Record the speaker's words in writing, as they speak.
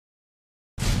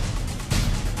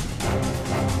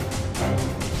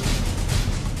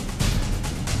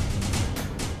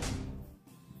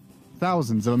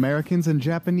Thousands of Americans and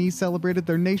Japanese celebrated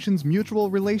their nation's mutual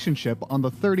relationship on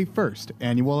the 31st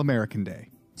Annual American Day.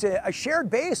 It's a shared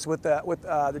base with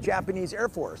the Japanese Air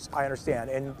Force, I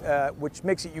understand, and which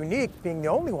makes it unique, being the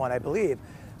only one, I believe.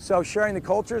 So sharing the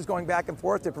cultures, going back and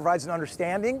forth, it provides an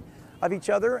understanding of each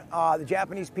other. The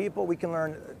Japanese people, we can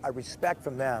learn a respect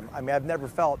from them. I mean, I've never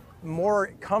felt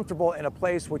more comfortable in a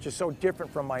place which is so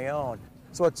different from my own.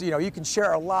 So it's, you know, you can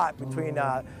share a lot between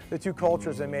the two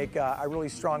cultures and make a really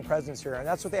strong presence here, and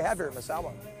that's what they have here at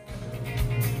Misawa.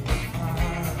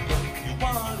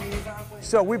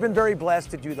 So we've been very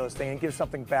blessed to do those things and give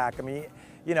something back. I mean,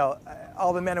 you know,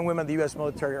 all the men and women of the U.S.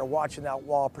 military are watching that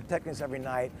wall, protecting us every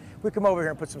night. We come over here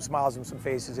and put some smiles on some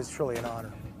faces. It's truly an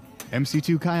honor.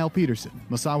 MC2 Kyle Peterson,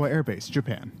 Misawa Air Base,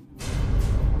 Japan.